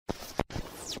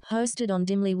Hosted on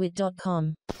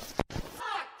dimlywit.com.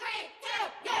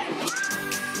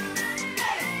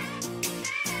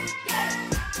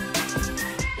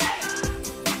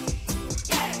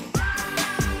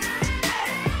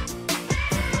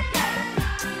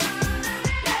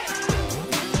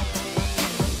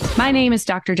 My name is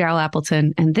Dr. Daryl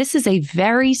Appleton, and this is a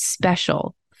very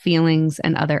special Feelings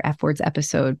and Other F Words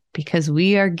episode because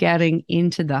we are getting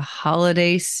into the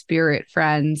holiday spirit,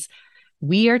 friends.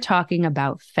 We are talking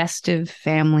about festive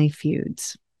family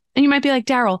feuds. And you might be like,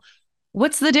 Daryl,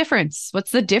 what's the difference? What's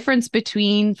the difference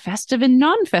between festive and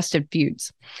non-festive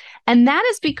feuds? And that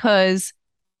is because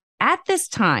at this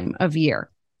time of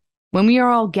year, when we are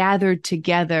all gathered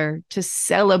together to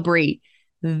celebrate,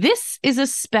 this is a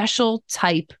special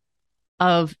type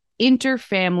of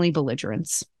inter-family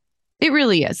belligerence. It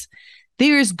really is.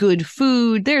 There's good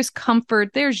food, there's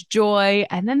comfort, there's joy,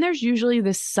 and then there's usually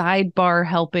this sidebar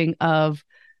helping of,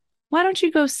 why don't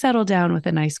you go settle down with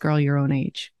a nice girl your own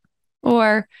age?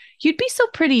 Or you'd be so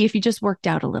pretty if you just worked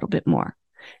out a little bit more.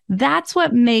 That's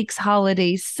what makes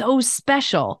holidays so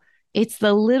special. It's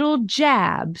the little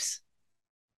jabs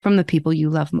from the people you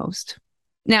love most.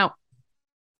 Now,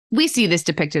 we see this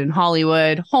depicted in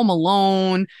Hollywood, Home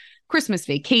Alone, Christmas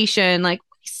Vacation, like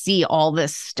we see all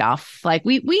this stuff. Like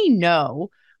we know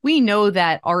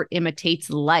that art imitates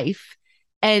life.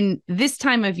 And this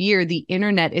time of year, the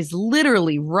internet is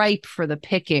literally ripe for the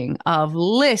picking of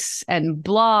lists and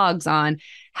blogs on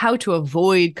how to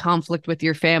avoid conflict with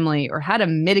your family or how to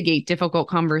mitigate difficult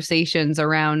conversations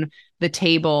around the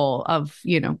table of,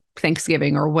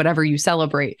 Thanksgiving or whatever you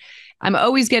celebrate. I'm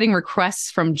always getting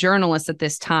requests from journalists at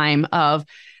this time of,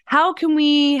 how can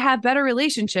we have better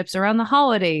relationships around the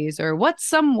holidays? Or what's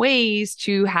some ways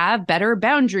to have better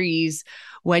boundaries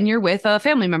when you're with a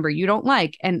family member you don't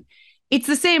like? And it's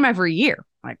the same every year.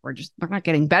 Like we're not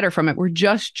getting better from it. We're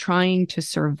just trying to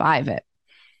survive it.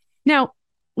 Now,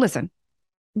 listen,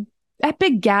 at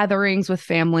big gatherings with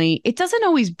family, it doesn't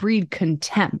always breed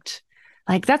contempt.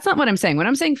 Like that's not what I'm saying. When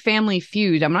I'm saying family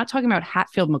feud, I'm not talking about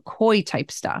Hatfield McCoy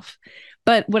type stuff.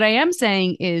 But what I am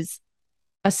saying is,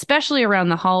 especially around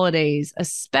the holidays,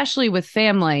 especially with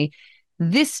family,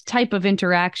 this type of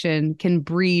interaction can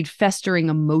breed festering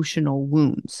emotional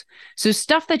wounds. So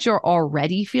stuff that you're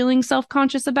already feeling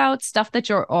self-conscious about, stuff that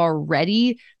you're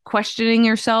already questioning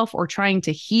yourself or trying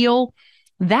to heal,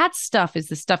 that stuff is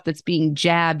the stuff that's being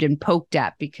jabbed and poked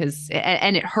at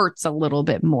and it hurts a little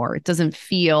bit more. It doesn't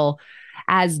feel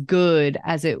as good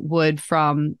as it would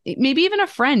from maybe even a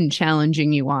friend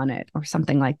challenging you on it or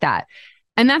something like that.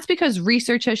 And that's because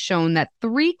research has shown that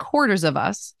 3/4 of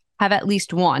us have at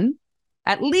least one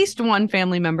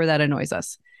family member that annoys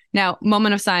us. Now,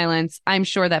 moment of silence, I'm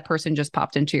sure that person just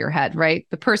popped into your head, right?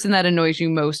 The person that annoys you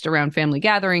most around family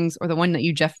gatherings or the one that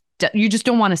you just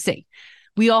don't want to see.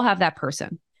 We all have that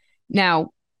person. Now,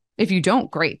 if you don't,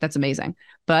 great, that's amazing.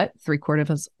 But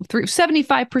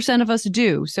 75% of us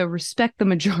do. So respect the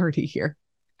majority here.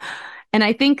 And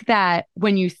I think that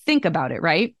when you think about it,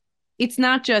 right? It's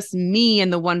not just me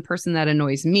and the one person that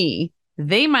annoys me.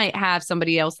 They might have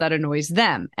somebody else that annoys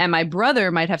them. And my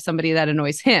brother might have somebody that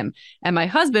annoys him. And my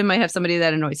husband might have somebody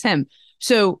that annoys him.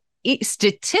 So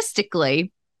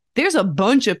statistically, there's a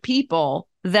bunch of people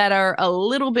that are a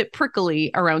little bit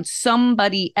prickly around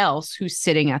somebody else who's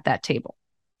sitting at that table,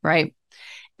 right?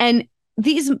 And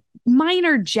these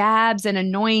minor jabs and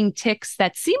annoying ticks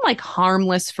that seem like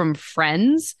harmless from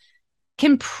friends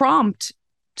can prompt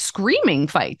screaming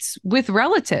fights with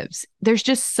relatives. There's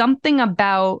just something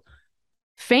about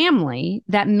family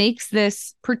that makes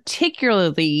this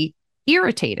particularly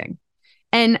irritating.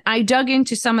 And I dug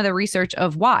into some of the research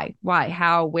of why,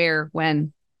 how, where,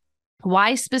 when,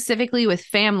 why specifically with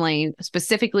family,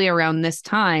 specifically around this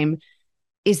time,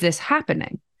 is this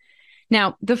happening?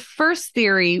 Now, the first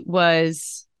theory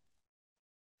was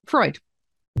Freud.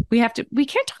 We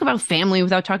can't talk about family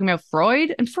without talking about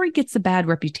Freud. And Freud gets a bad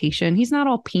reputation. He's not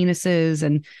all penises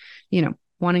and,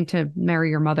 wanting to marry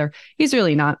your mother. He's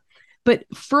really not. But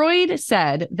Freud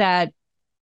said that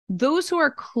those who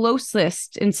are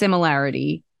closest in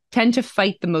similarity tend to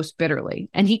fight the most bitterly.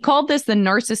 And he called this the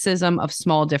narcissism of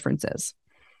small differences.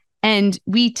 And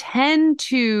we tend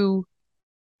to,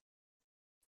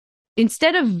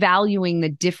 instead of valuing the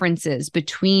differences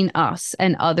between us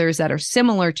and others that are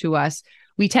similar to us,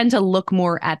 we tend to look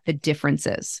more at the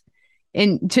differences.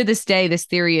 And to this day, this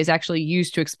theory is actually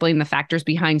used to explain the factors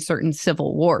behind certain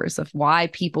civil wars of why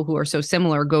people who are so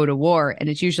similar go to war. And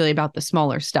it's usually about the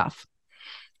smaller stuff.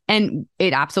 And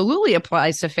it absolutely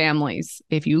applies to families.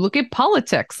 If you look at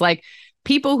politics, like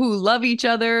People who love each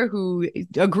other, who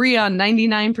agree on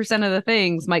 99% of the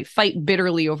things, might fight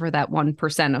bitterly over that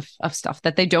 1% of stuff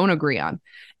that they don't agree on.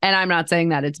 And I'm not saying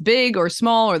that it's big or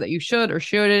small or that you should or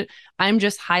shouldn't. I'm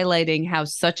just highlighting how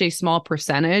such a small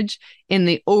percentage in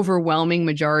the overwhelming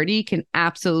majority can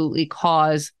absolutely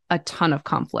cause a ton of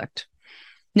conflict.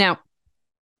 Now,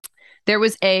 there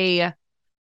was a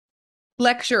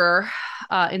lecturer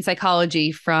in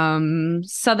psychology from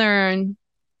Southern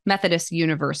Methodist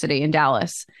University in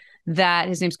Dallas that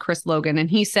his name's Chris Logan. And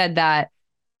he said that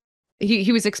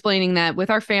he was explaining that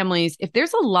with our families, if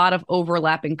there's a lot of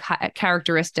overlapping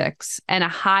characteristics and a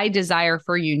high desire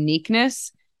for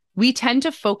uniqueness, we tend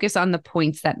to focus on the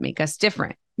points that make us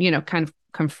different, kind of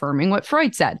confirming what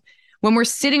Freud said. When we're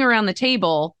sitting around the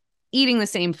table, eating the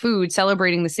same food,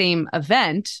 celebrating the same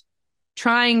event,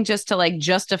 trying just to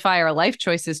justify our life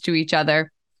choices to each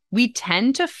other, we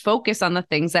tend to focus on the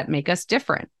things that make us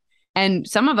different. And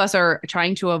some of us are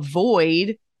trying to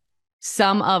avoid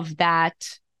some of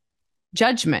that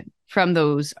judgment from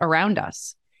those around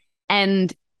us.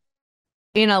 And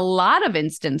in a lot of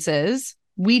instances,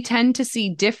 we tend to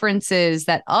see differences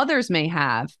that others may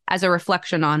have as a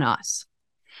reflection on us.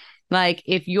 Like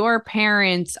if your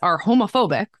parents are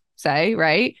homophobic, say,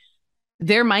 right?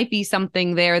 There might be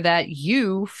something there that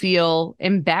you feel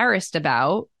embarrassed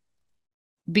about,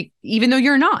 even though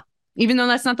you're not, even though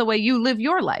that's not the way you live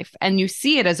your life, and you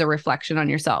see it as a reflection on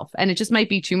yourself, and it just might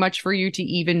be too much for you to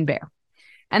even bear.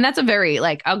 And that's a very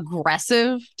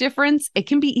aggressive difference. It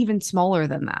can be even smaller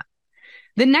than that.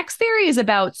 The next theory is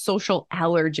about social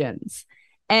allergens.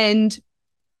 And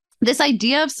this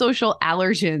idea of social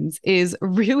allergens is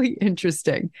really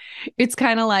interesting. It's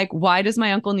kind of like, why does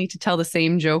my uncle need to tell the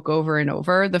same joke over and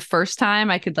over? The first time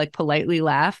I could politely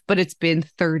laugh, but it's been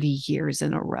 30 years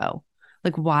in a row.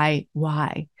 Why?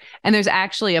 And there's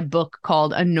actually a book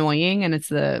called Annoying, and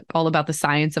it's all about the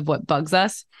science of what bugs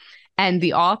us. And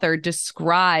the author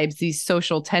describes these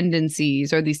social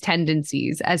tendencies or these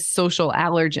tendencies as social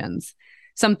allergens.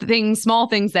 Small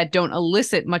things that don't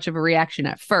elicit much of a reaction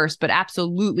at first, but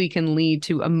absolutely can lead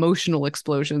to emotional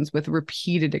explosions with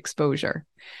repeated exposure.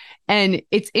 And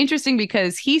it's interesting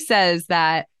because he says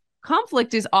that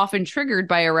conflict is often triggered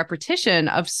by a repetition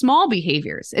of small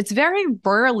behaviors. It's very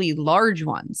rarely large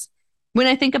ones. When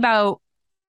I think about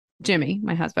Jimmy,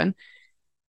 my husband,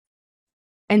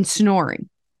 and snoring,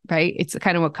 right? It's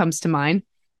kind of what comes to mind.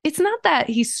 It's not that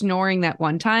he's snoring that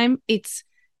one time. It's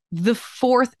the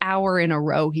 4th hour in a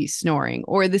row he's snoring,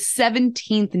 or the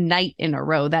 17th night in a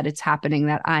row that it's happening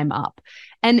that I'm up.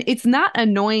 And it's not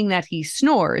annoying that he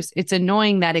snores. It's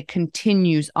annoying that it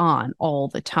continues on all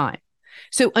the time.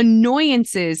 So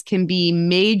annoyances can be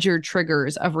major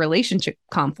triggers of relationship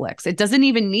conflicts. It doesn't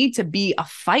even need to be a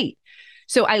fight.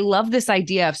 So I love this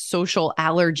idea of social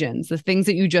allergens, the things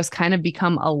that you just kind of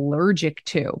become allergic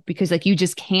to because you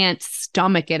just can't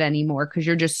stomach it anymore because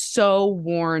you're just so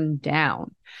worn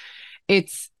down. It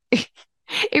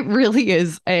really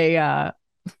is an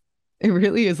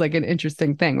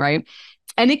interesting thing, right?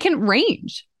 And it can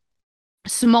range.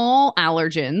 Small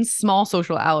allergens, small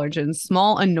social allergens,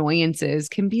 small annoyances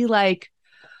can be like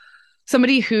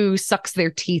somebody who sucks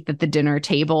their teeth at the dinner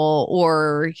table,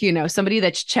 or, somebody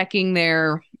that's checking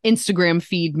their Instagram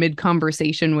feed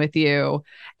mid-conversation with you.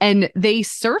 And they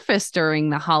surface during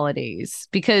the holidays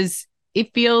because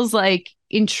it feels like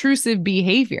intrusive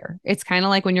behavior. It's kind of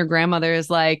like when your grandmother is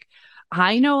like,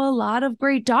 I know a lot of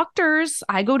great doctors.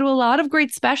 I go to a lot of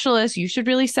great specialists. You should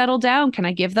really settle down. Can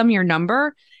I give them your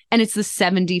number? And it's the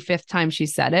 75th time she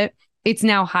said it. It's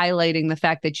now highlighting the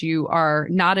fact that you are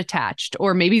not attached,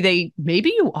 or maybe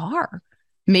you are.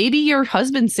 Maybe your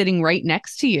husband's sitting right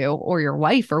next to you, or your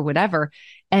wife or whatever,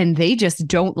 and they just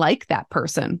don't like that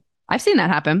person. I've seen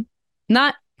that happen.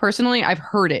 Not personally. I've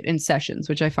heard it in sessions,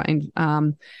 which I find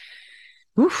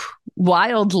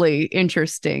wildly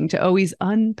interesting to always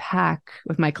unpack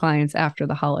with my clients after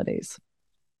the holidays.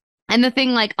 And the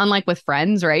thing, unlike with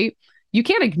friends, right? You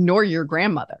can't ignore your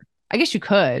grandmother. I guess you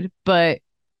could, but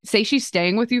say she's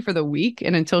staying with you for the week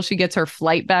and until she gets her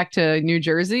flight back to New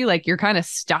Jersey, you're kind of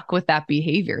stuck with that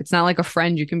behavior. It's not like a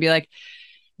friend. You can be like,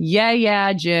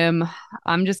 yeah, Jim,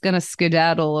 I'm just going to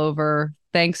skedaddle over.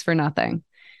 Thanks for nothing.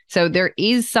 So there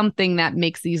is something that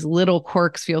makes these little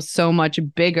quirks feel so much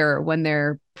bigger when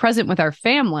they're present with our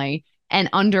family and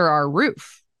under our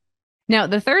roof. Now,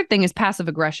 the third thing is passive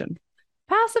aggression.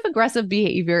 Passive aggressive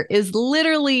behavior is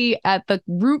literally at the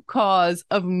root cause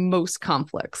of most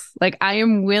conflicts. I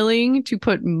am willing to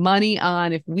put money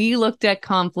on, if we looked at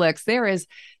conflicts, there is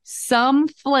some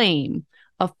flame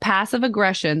of passive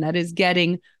aggression that is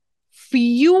getting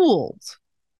fueled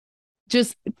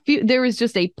there was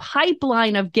just a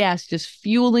pipeline of gas just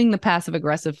fueling the passive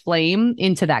aggressive flame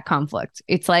into that conflict.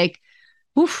 It's like,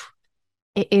 oof,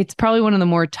 it's probably one of the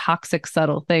more toxic,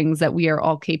 subtle things that we are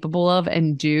all capable of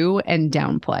and do and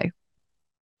downplay.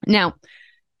 Now,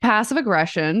 passive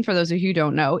aggression, for those of you who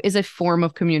don't know, is a form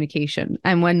of communication.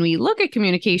 And when we look at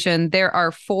communication, there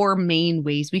are four main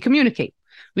ways we communicate.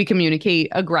 We communicate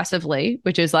aggressively,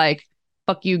 which is like,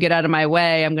 fuck you, get out of my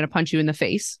way, I'm going to punch you in the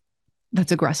face.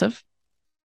 That's aggressive.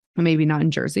 Maybe not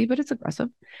in Jersey, but it's aggressive.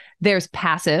 There's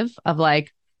passive, of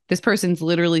like, this person's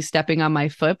literally stepping on my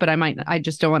foot, but I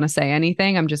just don't want to say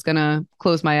anything. I'm just going to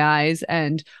close my eyes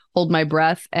and hold my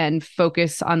breath and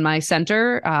focus on my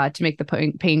center to make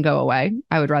the pain go away.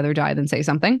 I would rather die than say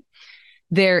something.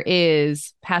 There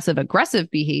is passive aggressive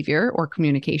behavior or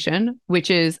communication, which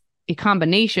is a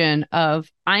combination of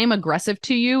I am aggressive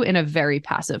to you in a very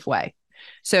passive way.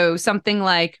 So something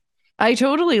like, I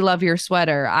totally love your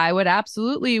sweater. I would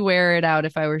absolutely wear it out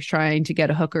if I was trying to get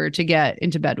a hooker to get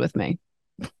into bed with me.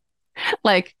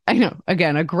 Like, I know,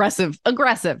 again, aggressive,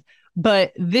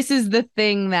 but this is the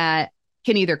thing that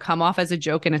can either come off as a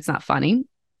joke and it's not funny,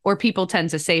 or people tend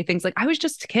to say things like, I was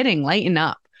just kidding, lighten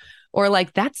up, or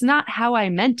like, that's not how I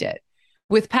meant it.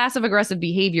 With passive aggressive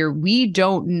behavior, we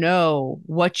don't know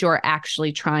what you're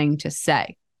actually trying to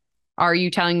say. Are you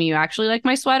telling me you actually like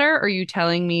my sweater? Or are you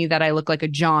telling me that I look like a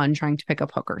John trying to pick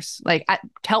up hookers? Like,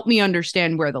 help me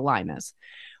understand where the line is.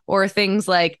 Or things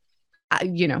like,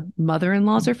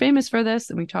 mother-in-laws are famous for this.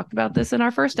 And we talked about this in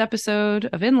our first episode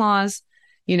of in-laws,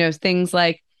 things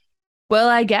like, well,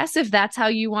 I guess if that's how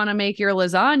you want to make your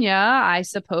lasagna, I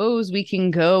suppose we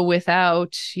can go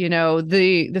without,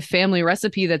 the family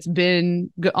recipe that's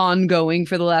been ongoing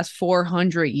for the last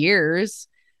 400 years.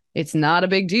 It's not a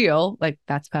big deal. Like,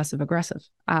 that's passive aggressive.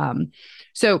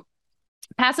 So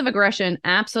passive aggression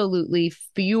absolutely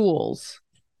fuels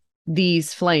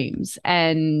these flames,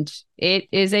 and it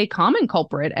is a common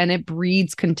culprit, and it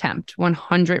breeds contempt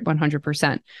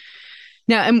 100%.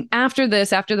 Now, and after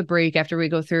the break, after we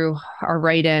go through our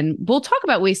write-in, we'll talk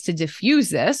about ways to diffuse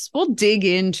this. We'll dig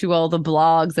into all the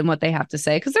blogs and what they have to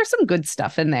say, because there's some good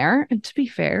stuff in there. And to be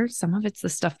fair, some of it's the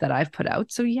stuff that I've put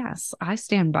out. So yes, I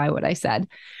stand by what I said.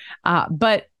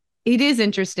 But it is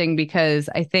interesting because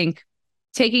I think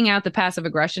taking out the passive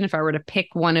aggression, if I were to pick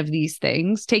one of these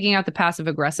things, taking out the passive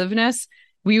aggressiveness,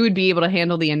 we would be able to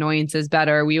handle the annoyances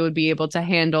better. We would be able to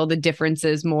handle the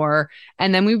differences more.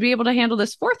 And then we would be able to handle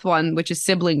this fourth one, which is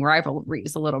sibling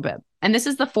rivalries a little bit. And this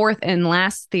is the fourth and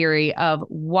last theory of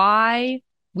why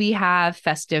we have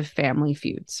festive family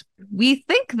feuds. We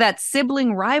think that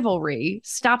sibling rivalry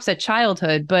stops at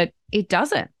childhood, but it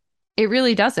doesn't. It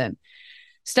really doesn't.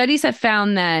 Studies have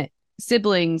found that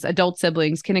adult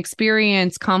siblings can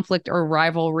experience conflict or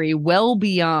rivalry well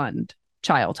beyond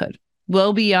childhood,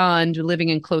 well beyond living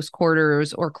in close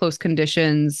quarters or close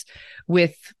conditions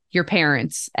with your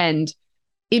parents. And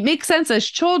it makes sense as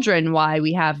children why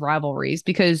we have rivalries,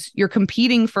 because you're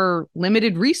competing for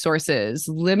limited resources,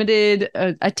 limited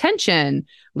attention,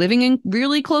 living in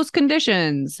really close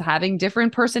conditions, having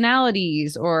different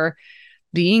personalities, or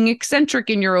being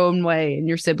eccentric in your own way and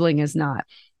your sibling is not.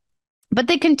 But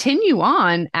they continue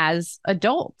on as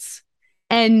adults.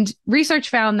 And research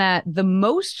found that the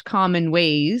most common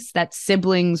ways that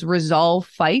siblings resolve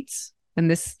fights,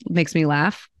 and this makes me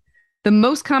laugh, the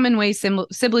most common way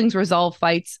siblings resolve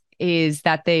fights is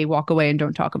that they walk away and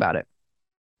don't talk about it.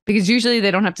 Because usually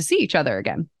they don't have to see each other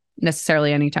again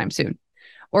necessarily anytime soon.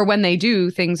 Or when they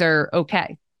do, things are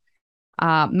okay.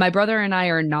 My brother and I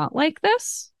are not like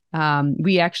this.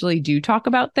 We actually do talk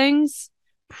about things.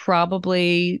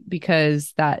 Probably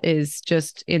because that is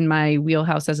just in my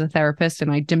wheelhouse as a therapist,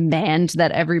 and I demand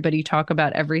that everybody talk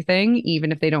about everything,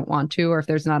 even if they don't want to or if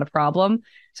there's not a problem.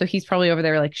 So he's probably over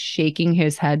there like shaking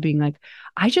his head, being like,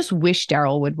 I just wish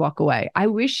Daryl would walk away. I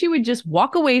wish she would just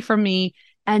walk away from me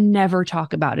and never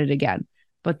talk about it again.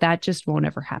 But that just won't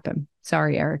ever happen.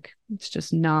 Sorry, Eric. It's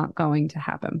just not going to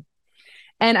happen.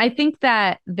 And I think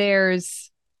that there's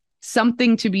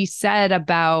something to be said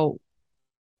about,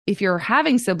 if you're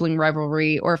having sibling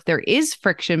rivalry or if there is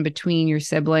friction between your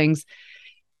siblings,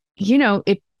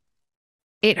 it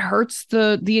hurts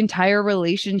the entire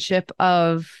relationship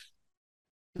of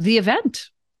the event,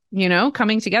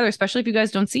 coming together, especially if you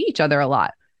guys don't see each other a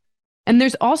lot. And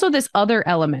there's also this other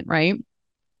element, right?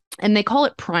 And they call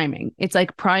it priming. It's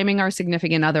like priming our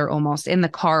significant other almost in the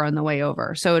car on the way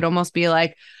over. So it'd almost be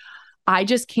like, I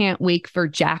just can't wait for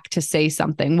Jack to say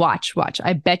something. Watch.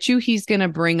 I bet you he's going to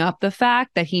bring up the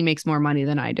fact that he makes more money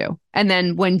than I do. And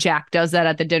then when Jack does that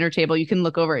at the dinner table, you can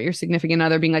look over at your significant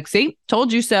other being like, see,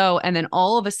 told you so. And then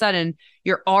all of a sudden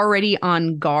you're already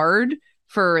on guard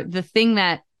for the thing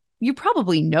that you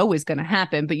probably know is going to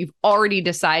happen, but you've already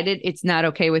decided it's not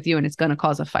okay with you and it's going to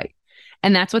cause a fight.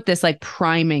 And that's what this like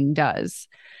priming does,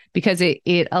 because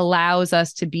it allows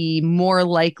us to be more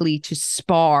likely to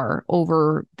spar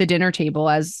over the dinner table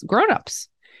as grownups.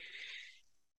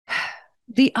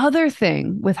 The other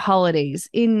thing with holidays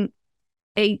in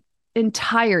a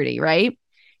entirety, right,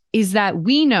 is that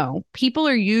we know people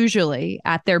are usually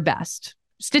at their best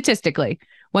statistically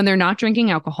when they're not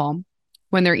drinking alcohol,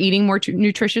 when they're eating more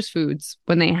nutritious foods,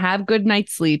 when they have good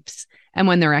night's sleeps, and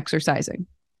when they're exercising.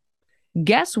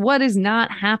 Guess what is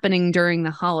not happening during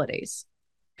the holidays?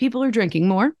 People are drinking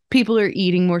more. People are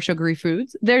eating more sugary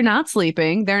foods. They're not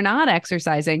sleeping. They're not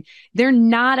exercising. They're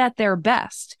not at their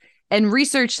best. And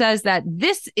research says that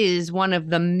this is one of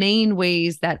the main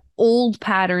ways that old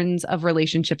patterns of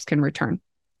relationships can return,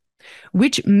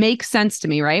 which makes sense to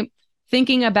me, right?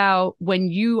 Thinking about when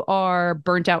you are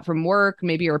burnt out from work,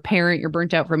 maybe you're a parent, you're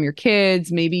burnt out from your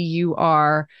kids, maybe you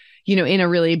are, in a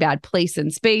really bad place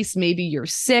and space, maybe you're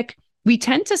sick. We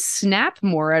tend to snap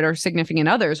more at our significant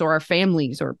others or our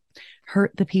families, or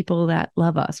hurt the people that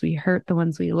love us. We hurt the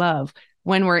ones we love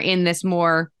when we're in this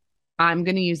more, I'm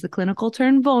going to use the clinical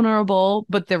term vulnerable,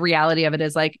 but the reality of it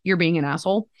is like, you're being an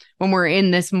asshole. When we're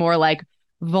in this more like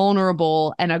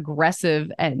vulnerable and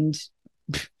aggressive and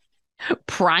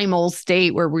primal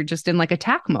state where we're just in like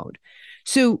attack mode.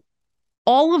 So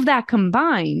all of that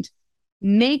combined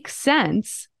makes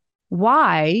sense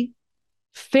why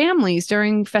families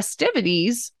during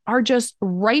festivities are just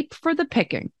ripe for the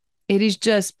picking. It is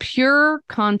just pure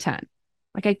content.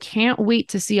 Like, I can't wait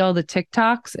to see all the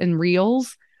TikToks and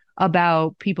reels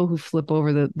about people who flip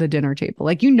over the dinner table.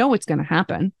 Like, it's going to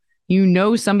happen.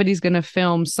 Somebody's going to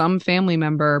film some family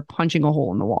member punching a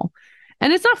hole in the wall.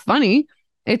 And it's not funny.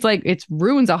 It's like, it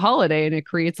ruins a holiday and it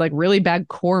creates like really bad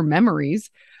core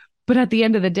memories. But at the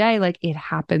end of the day, like, it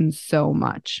happens so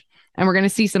much. And we're going to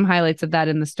see some highlights of that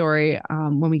in the story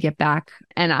when we get back.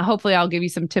 And hopefully I'll give you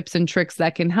some tips and tricks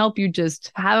that can help you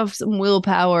just have some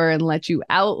willpower and let you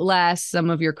outlast some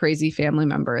of your crazy family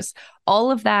members. All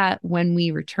of that when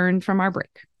we return from our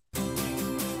break.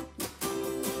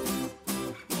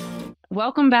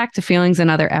 Welcome back to Feelings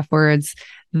and Other F Words.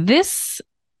 This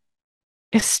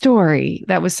story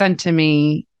that was sent to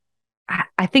me,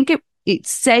 I think it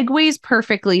segues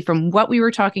perfectly from what we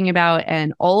were talking about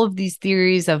and all of these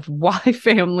theories of why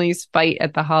families fight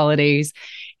at the holidays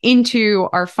into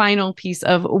our final piece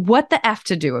of what the F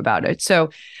to do about it. So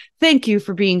thank you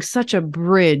for being such a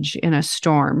bridge in a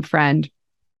storm, friend.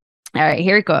 All right,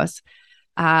 here it goes.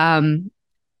 And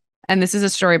this is a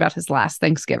story about his last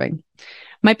Thanksgiving.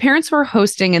 My parents were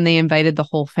hosting and they invited the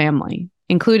whole family,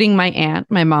 including my aunt,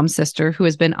 my mom's sister, who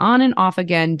has been on and off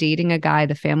again dating a guy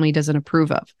the family doesn't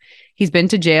approve of. He's been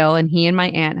to jail, and he and my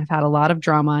aunt have had a lot of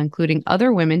drama, including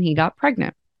other women he got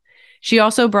pregnant. She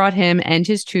also brought him and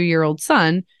his 2-year-old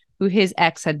son, who his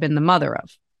ex had been the mother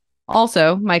of.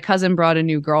 Also, my cousin brought a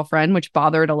new girlfriend, which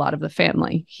bothered a lot of the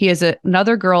family. He has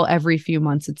another girl every few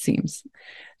months, it seems.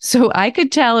 So I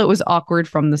could tell it was awkward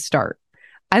from the start.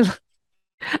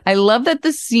 I love that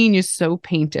the scene is so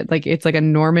painted. Like, it's like a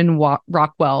Norman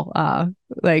Rockwell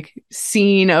like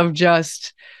scene of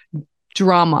just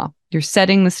drama. You're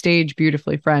setting the stage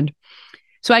beautifully, friend.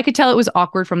 So I could tell it was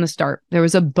awkward from the start. There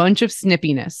was a bunch of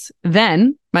snippiness.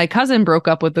 Then my cousin broke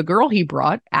up with the girl he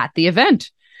brought at the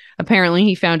event. Apparently,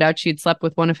 he found out she had slept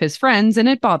with one of his friends and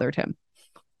it bothered him.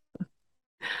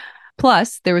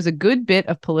 Plus, there was a good bit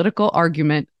of political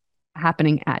argument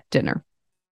happening at dinner,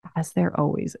 as there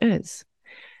always is.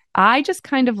 I just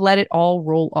kind of let it all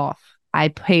roll off. I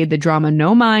paid the drama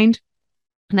no mind,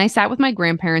 and I sat with my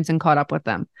grandparents and caught up with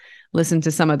them, listened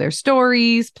to some of their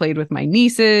stories, played with my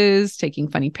nieces, taking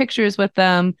funny pictures with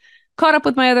them, caught up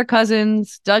with my other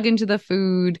cousins, dug into the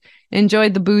food,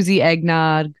 enjoyed the boozy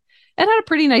eggnog, and had a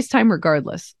pretty nice time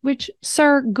regardless, which,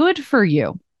 sir, good for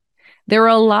you. There were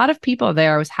a lot of people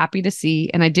there I was happy to see,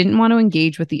 and I didn't want to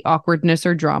engage with the awkwardness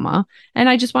or drama, and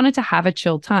I just wanted to have a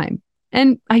chill time.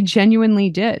 And I genuinely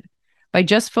did, by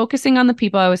just focusing on the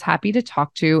people I was happy to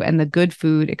talk to and the good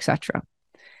food, etc.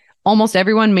 Almost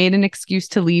everyone made an excuse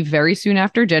to leave very soon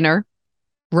after dinner.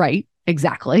 Right,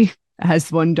 exactly,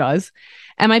 as one does.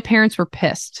 And my parents were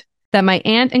pissed that my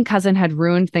aunt and cousin had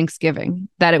ruined Thanksgiving,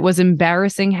 that it was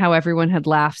embarrassing how everyone had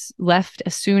left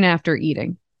as soon after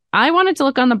eating. I wanted to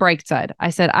look on the bright side. I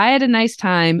said I had a nice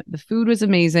time. The food was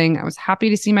amazing. I was happy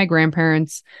to see my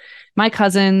grandparents, my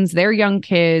cousins, their young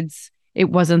kids. It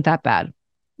wasn't that bad.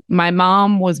 My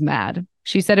mom was mad.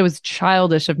 She said it was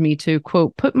childish of me to,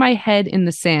 quote, put my head in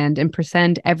the sand and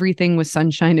pretend everything was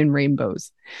sunshine and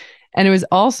rainbows. And it was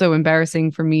also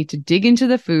embarrassing for me to dig into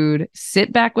the food,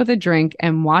 sit back with a drink,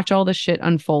 and watch all the shit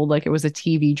unfold like it was a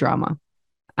TV drama.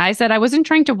 I said I wasn't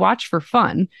trying to watch for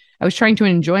fun. I was trying to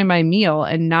enjoy my meal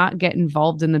and not get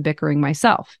involved in the bickering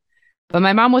myself. But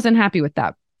my mom wasn't happy with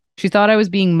that. She thought I was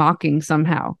being mocking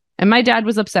somehow. And my dad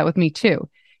was upset with me too.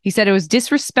 He said it was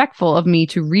disrespectful of me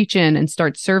to reach in and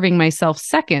start serving myself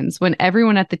seconds when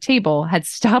everyone at the table had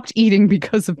stopped eating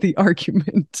because of the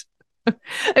argument.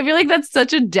 I feel like that's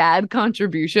such a dad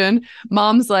contribution.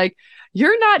 Mom's like,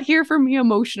 you're not here for me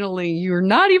emotionally. You're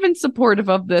not even supportive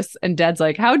of this. And dad's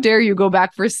like, how dare you go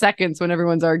back for seconds when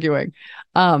everyone's arguing?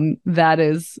 That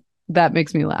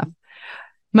makes me laugh.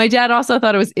 My dad also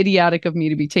thought it was idiotic of me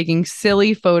to be taking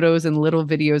silly photos and little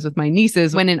videos with my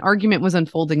nieces when an argument was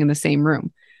unfolding in the same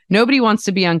room. Nobody wants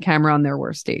to be on camera on their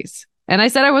worst days. And I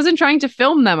said I wasn't trying to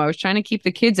film them. I was trying to keep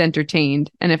the kids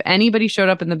entertained. And if anybody showed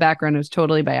up in the background, it was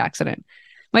totally by accident.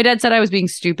 My dad said I was being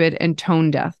stupid and tone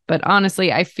deaf. But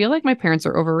honestly, I feel like my parents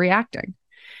are overreacting.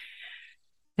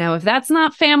 Now, if that's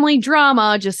not family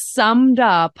drama just summed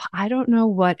up, I don't know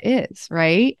what is,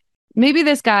 right? Maybe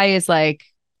this guy is like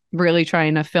really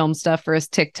trying to film stuff for his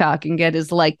TikTok and get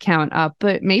his like count up,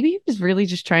 but maybe he was really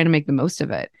just trying to make the most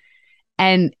of it.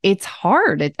 And it's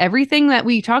hard. Everything that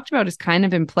we talked about is kind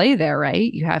of in play there,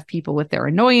 right? You have people with their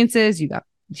annoyances. You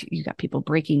got people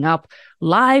breaking up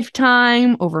live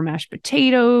time over mashed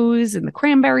potatoes and the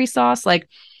cranberry sauce. Like,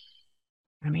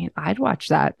 I mean, I'd watch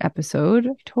that episode.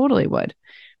 I totally would.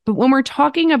 But when we're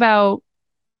talking about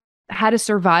how to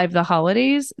survive the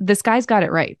holidays, this guy's got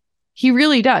it right. He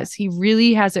really does. He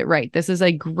really has it right. This is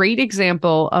a great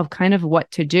example of kind of what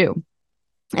to do.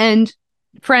 And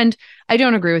friend, I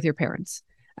don't agree with your parents.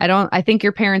 I think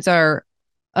your parents are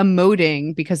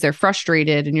emoting because they're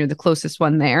frustrated and you're the closest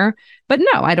one there. But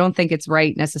no, I don't think it's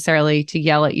right necessarily to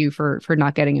yell at you for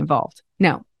not getting involved.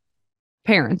 No.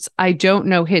 Parents, I don't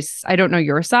know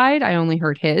your side. I only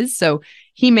heard his. So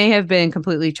he may have been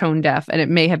completely tone deaf and it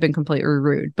may have been completely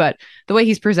rude, but the way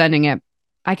he's presenting it,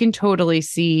 I can totally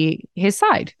see his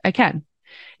side. I can.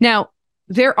 Now,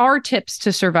 there are tips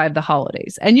to survive the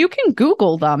holidays, and you can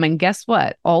Google them. And guess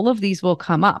what? All of these will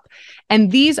come up.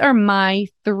 And these are my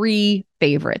 3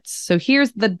 favorites. So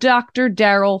here's the Dr.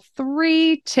 Daryl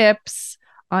 3 tips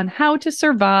on how to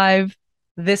survive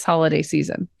this holiday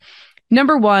season.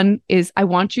 Number 1 is I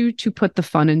want you to put the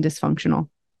fun in dysfunctional.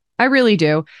 I really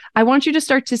do. I want you to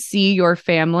start to see your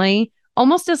family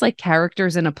almost as like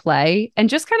characters in a play, and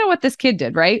just kind of what this kid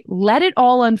did, right? Let it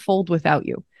all unfold without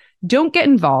you. Don't get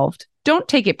involved. Don't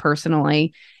take it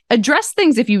personally. Address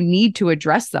things if you need to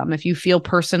address them, if you feel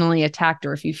personally attacked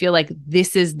or if you feel like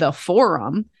this is the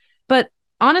forum. But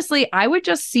honestly, I would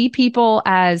just see people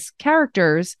as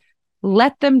characters,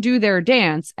 let them do their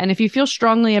dance. And if you feel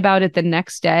strongly about it the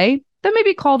next day, then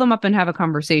maybe call them up and have a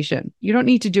conversation. You don't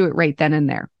need to do it right then and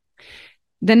there.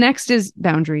 The next is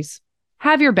boundaries.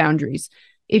 Have your boundaries.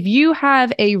 If you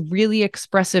have a really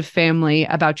expressive family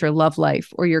about your love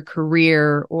life or your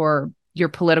career or your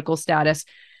political status,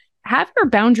 have your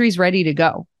boundaries ready to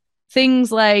go.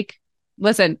 Things like,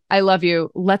 listen, I love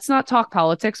you. Let's not talk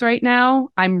politics right now.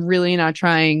 I'm really not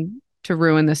trying to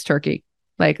ruin this turkey.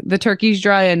 Like, the turkey's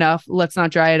dry enough. Let's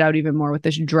not dry it out even more with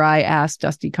this dry ass,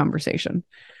 dusty conversation.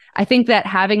 I think that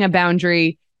having a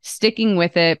boundary, sticking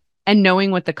with it, and knowing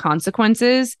what the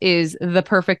consequences is the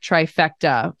perfect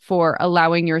trifecta for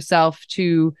allowing yourself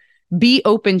to be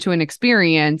open to an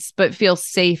experience, but feel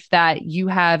safe that you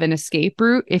have an escape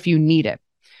route if you need it.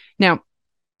 Now,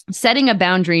 setting a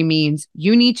boundary means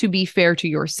you need to be fair to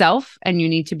yourself and you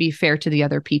need to be fair to the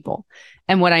other people.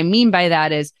 And what I mean by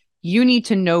that is you need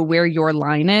to know where your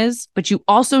line is, but you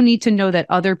also need to know that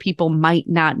other people might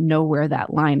not know where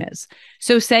that line is.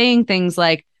 So saying things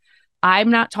like,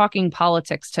 I'm not talking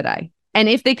politics today. And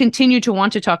if they continue to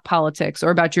want to talk politics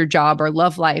or about your job or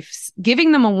love life,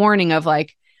 giving them a warning of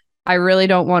like, I really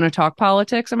don't want to talk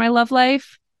politics in my love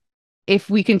life. If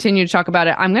we continue to talk about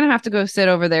it, I'm going to have to go sit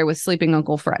over there with sleeping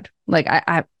Uncle Fred. Like,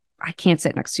 I can't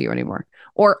sit next to you anymore.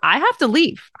 Or I have to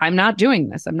leave. I'm not doing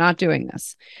this. I'm not doing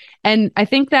this. And I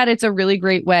think that it's a really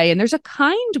great way. And there's a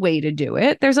kind way to do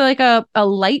it. There's like a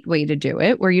light way to do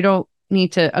it where you don't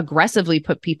need to aggressively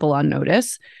put people on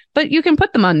notice, but you can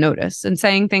put them on notice and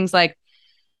saying things like,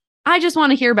 I just want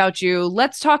to hear about you.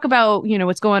 Let's talk about,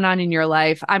 what's going on in your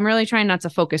life. I'm really trying not to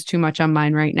focus too much on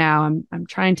mine right now. I'm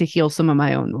trying to heal some of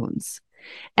my own wounds.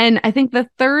 And I think the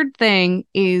third thing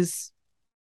is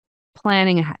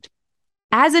planning ahead.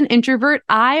 As an introvert,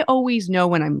 I always know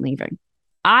when I'm leaving.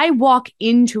 I walk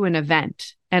into an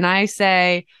event and I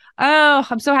say, oh,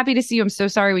 I'm so happy to see you. I'm so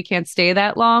sorry we can't stay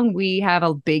that long. We have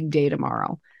a big day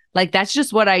tomorrow. Like, that's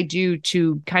just what I do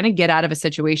to kind of get out of a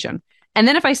situation. And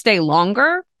then if I stay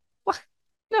longer, well,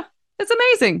 no, it's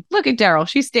amazing. Look at Daryl.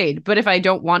 She stayed. But if I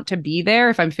don't want to be there,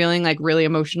 if I'm feeling like really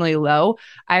emotionally low,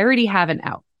 I already have an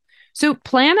out. So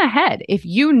plan ahead. If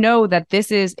you know that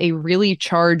this is a really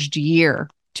charged year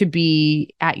to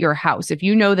be at your house, if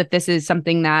you know that this is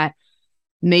something that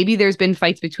maybe there's been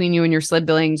fights between you and your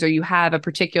siblings, or you have a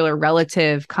particular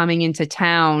relative coming into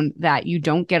town that you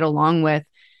don't get along with,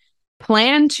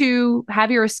 plan to have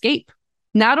your escape.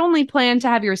 Not only plan to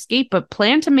have your escape, but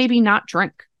plan to maybe not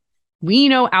drink. We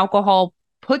know alcohol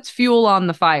puts fuel on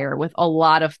the fire with a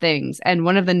lot of things. And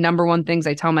one of the number one things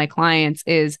I tell my clients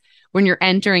is when you're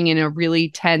entering in a really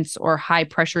tense or high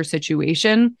pressure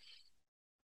situation,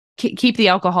 keep the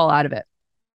alcohol out of it.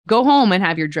 Go home and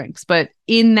have your drinks. But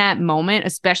in that moment,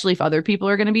 especially if other people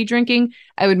are going to be drinking,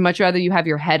 I would much rather you have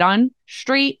your head on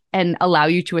straight and allow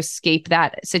you to escape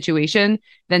that situation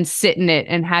than sit in it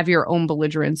and have your own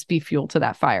belligerence be fuel to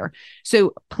that fire.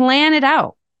 So plan it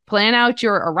out. Plan out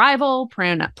your arrival,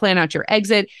 plan out your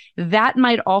exit. That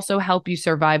might also help you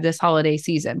survive this holiday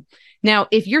season. Now,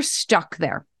 if you're stuck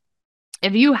there,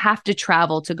 if you have to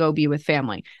travel to go be with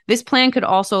family, this plan could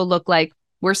also look like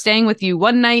we're staying with you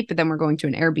one night, but then we're going to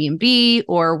an Airbnb,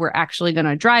 or we're actually going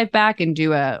to drive back and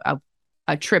do a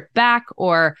trip back,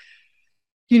 or,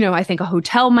 I think a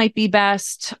hotel might be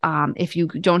best. If you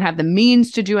don't have the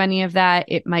means to do any of that,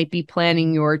 it might be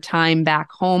planning your time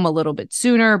back home a little bit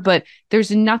sooner, but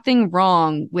there's nothing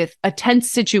wrong with a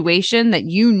tense situation that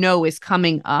is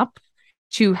coming up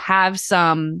to have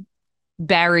some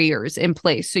barriers in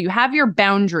place. So you have your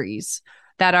boundaries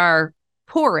that are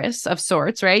porous of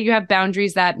sorts, right? You have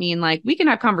boundaries that mean like we can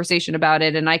have conversation about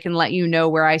it and I can let you know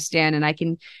where I stand and I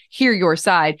can hear your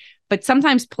side. But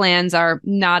sometimes plans are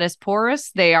not as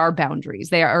porous. They are boundaries.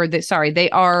 They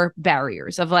are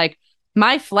barriers of like,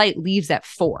 my flight leaves at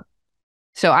 4,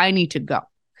 so I need to go.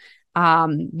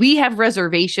 We have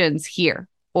reservations here,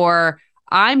 or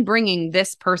I'm bringing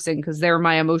this person because they're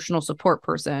my emotional support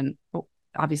person.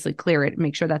 Obviously clear it,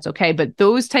 make sure that's okay. But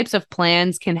those types of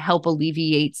plans can help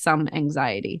alleviate some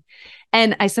anxiety.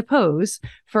 And I suppose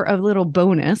for a little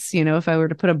bonus, if I were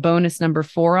to put a bonus number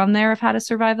 4 on there of how to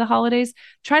survive the holidays,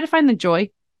 try to find the joy.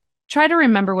 Try to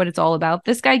remember what it's all about.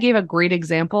 This guy gave a great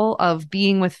example of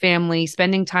being with family,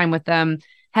 spending time with them,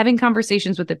 having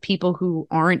conversations with the people who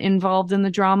aren't involved in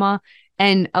the drama,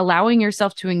 and allowing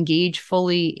yourself to engage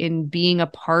fully in being a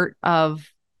part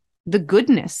of the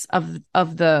goodness of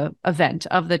the event,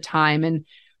 of the time, and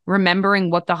remembering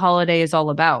what the holiday is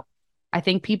all about. I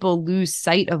think people lose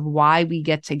sight of why we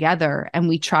get together, and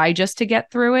we try just to get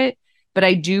through it. But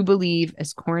I do believe,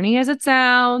 as corny as it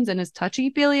sounds and as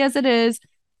touchy-feely as it is,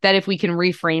 that if we can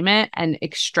reframe it and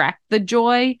extract the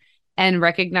joy and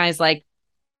recognize, like,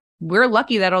 we're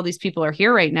lucky that all these people are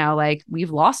here right now. Like,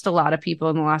 we've lost a lot of people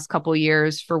in the last couple of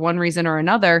years for one reason or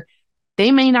another.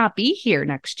 They may not be here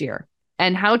next year.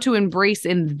 And how to embrace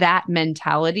in that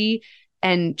mentality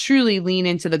and truly lean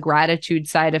into the gratitude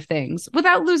side of things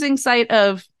without losing sight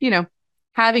of,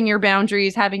 having your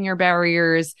boundaries, having your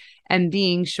barriers, and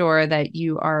being sure that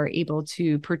you are able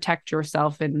to protect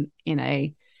yourself in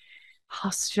a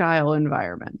hostile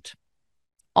environment.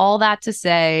 All that to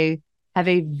say, have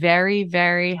a very,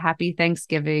 very happy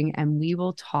Thanksgiving, and we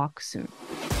will talk soon.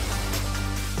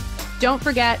 Don't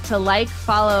forget to like,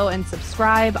 follow, and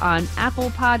subscribe on Apple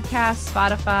Podcasts,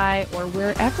 Spotify, or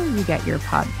wherever you get your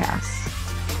podcasts.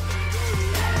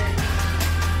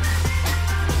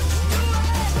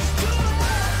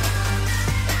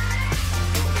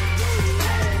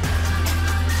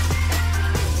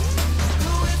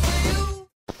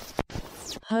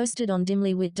 Hosted on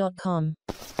dimlywit.com.